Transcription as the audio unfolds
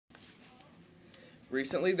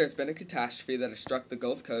Recently, there's been a catastrophe that has struck the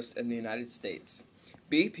Gulf Coast in the United States.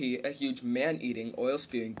 BP, a huge man-eating,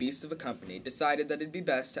 oil-spewing beast of a company, decided that it'd be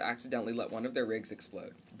best to accidentally let one of their rigs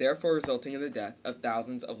explode, therefore resulting in the death of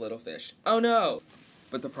thousands of little fish. Oh no!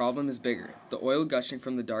 But the problem is bigger. The oil gushing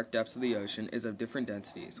from the dark depths of the ocean is of different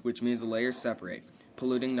densities, which means the layers separate,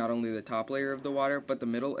 polluting not only the top layer of the water, but the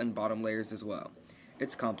middle and bottom layers as well.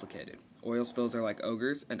 It's complicated. Oil spills are like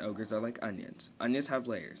ogres, and ogres are like onions. Onions have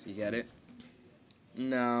layers, you get it?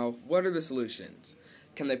 Now, what are the solutions?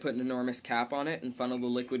 Can they put an enormous cap on it and funnel the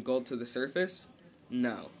liquid gold to the surface?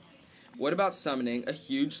 No. What about summoning a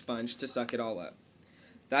huge sponge to suck it all up?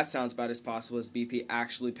 That sounds about as possible as BP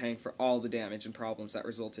actually paying for all the damage and problems that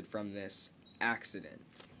resulted from this accident.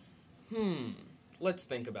 Let's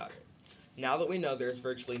think about it. Now that we know there is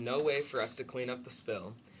virtually no way for us to clean up the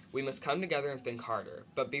spill, we must come together and think harder,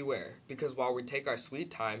 but beware, because while we take our sweet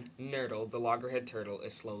time, Nurdle, the loggerhead turtle,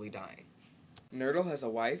 is slowly dying. Nurdle has a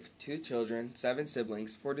wife, 2 children, 7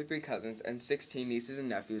 siblings, 43 cousins, and 16 nieces and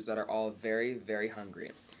nephews that are all very, very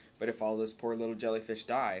hungry. But if all those poor little jellyfish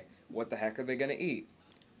die, what the heck are they going to eat?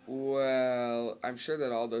 Well, I'm sure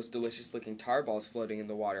that all those delicious-looking tar balls floating in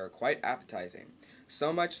the water are quite appetizing.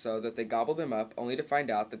 So much so that they gobble them up only to find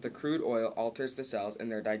out that the crude oil alters the cells in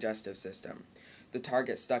their digestive system. The tar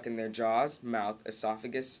gets stuck in their jaws, mouth,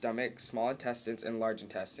 esophagus, stomach, small intestines, and large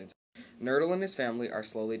intestines. Nurdle and his family are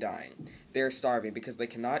slowly dying. They are starving because they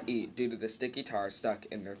cannot eat due to the sticky tar stuck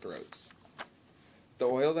in their throats. The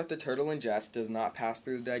oil that the turtle ingests does not pass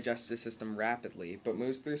through the digestive system rapidly, but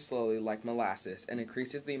moves through slowly like molasses and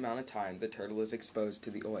increases the amount of time the turtle is exposed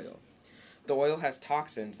to the oil. The oil has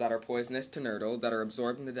toxins that are poisonous to Nurdle that are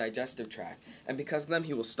absorbed in the digestive tract, and because of them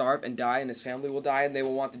he will starve and die, and his family will die, and they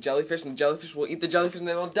will want the jellyfish, and the jellyfish will eat the jellyfish, and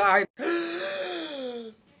they will die.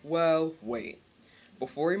 Well, wait.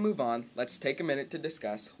 Before we move on, let's take a minute to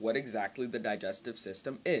discuss what exactly the digestive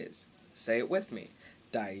system is. Say it with me.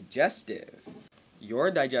 Digestive. Your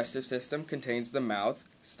digestive system contains the mouth,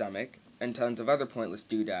 stomach, and tons of other pointless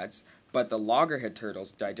doodads, but the loggerhead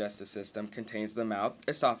turtle's digestive system contains the mouth,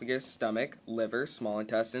 esophagus, stomach, liver, small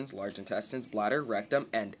intestines, large intestines, bladder, rectum,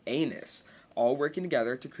 and anus, all working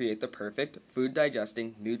together to create the perfect,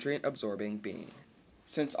 food-digesting, nutrient-absorbing being.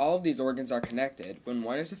 Since all of these organs are connected, when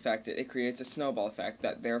one is affected, it creates a snowball effect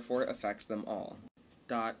that therefore affects them all. ...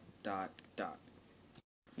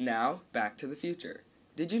 Now, back to the future.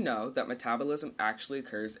 Did you know that metabolism actually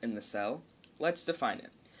occurs in the cell? Let's define it.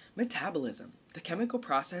 Metabolism, the chemical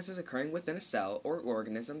processes occurring within a cell or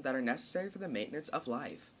organism that are necessary for the maintenance of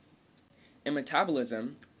life. In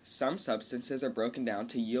metabolism, some substances are broken down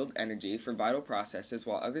to yield energy for vital processes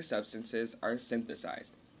while other substances are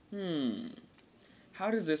synthesized. How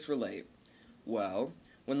does this relate? Well,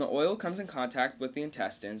 when the oil comes in contact with the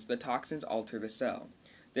intestines, the toxins alter the cell.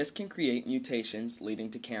 This can create mutations leading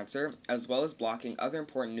to cancer, as well as blocking other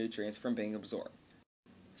important nutrients from being absorbed.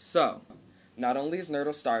 So, not only is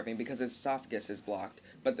Nurdle starving because his esophagus is blocked,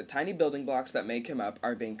 but the tiny building blocks that make him up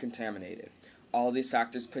are being contaminated. All these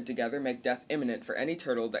factors put together make death imminent for any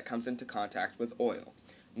turtle that comes into contact with oil.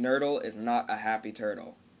 Nurdle is not a happy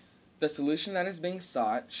turtle. The solution that is being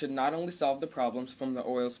sought should not only solve the problems from the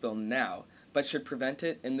oil spill now, but should prevent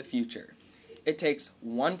it in the future. It takes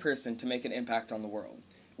one person to make an impact on the world.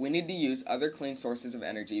 We need to use other clean sources of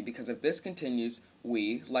energy because if this continues,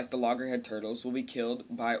 we, like the loggerhead turtles, will be killed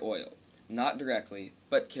by oil. Not directly,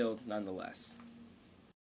 but killed nonetheless.